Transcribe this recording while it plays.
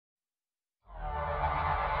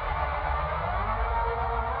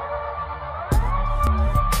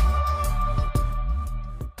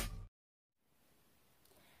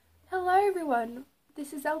everyone,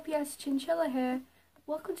 this is LPS Chinchilla here.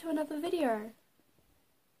 Welcome to another video.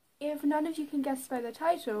 If none of you can guess by the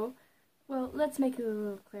title, well, let's make it a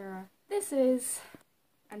little clearer. This is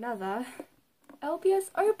another LPS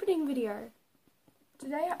opening video.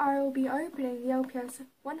 Today I will be opening the LPS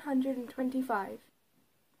 125.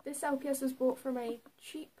 This LPS was bought from a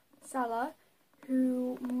cheap seller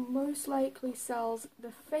who most likely sells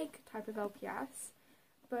the fake type of LPS,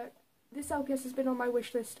 but this LPS has been on my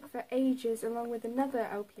wish list for ages along with another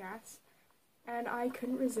LPS, and I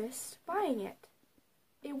couldn't resist buying it.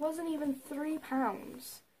 It wasn't even £3,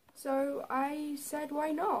 so I said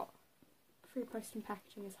why not? Free post and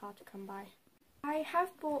packaging is hard to come by. I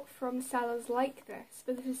have bought from sellers like this,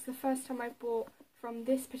 but this is the first time I've bought from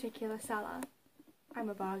this particular seller. I'm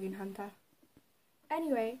a bargain hunter.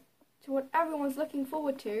 Anyway, to what everyone's looking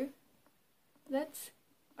forward to, let's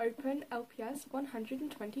open LPS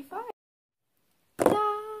 125.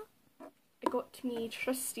 I got me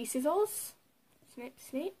trusty scissors. Snip,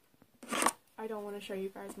 snip. I don't want to show you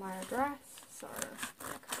guys my address, so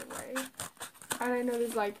cut away. And I know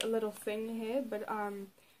there's like a little thing here, but I'm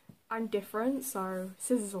different, so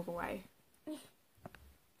scissors all the way.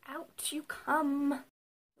 Out you come.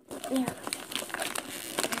 Yeah.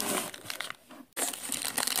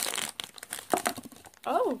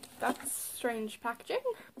 Oh, that's strange packaging.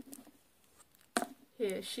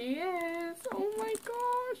 Here she is. Oh my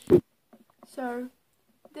gosh. So,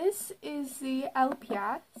 this is the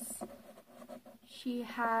LPS. She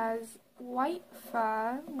has white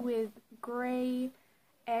fur with grey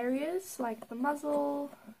areas like the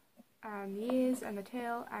muzzle, and the ears and the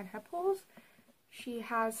tail and her paws. She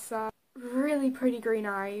has some really pretty green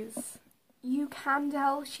eyes. You can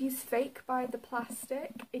tell she's fake by the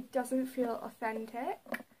plastic. It doesn't feel authentic,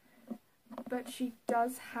 but she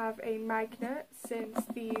does have a magnet since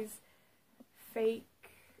these fake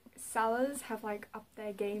sellers have like upped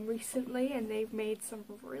their game recently and they've made some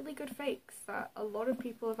really good fakes that a lot of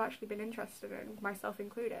people have actually been interested in, myself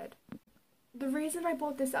included. The reason I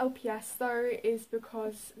bought this LPS though is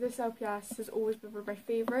because this LPS has always been one of my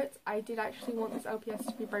favourites. I did actually want this LPS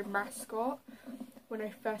to be my mascot when I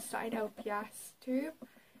first started LPS too,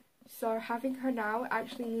 so having her now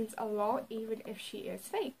actually means a lot even if she is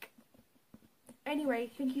fake. Anyway,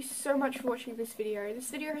 thank you so much for watching this video. This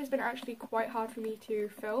video has been actually quite hard for me to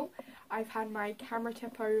film. I've had my camera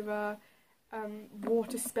tip over,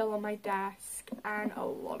 water spill on my desk, and a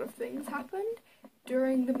lot of things happened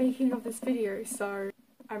during the making of this video, so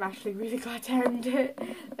I'm actually really glad to end it.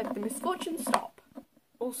 Let the misfortune stop.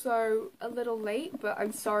 Also, a little late, but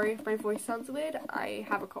I'm sorry if my voice sounds weird. I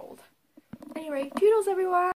have a cold. Anyway, toodles everyone!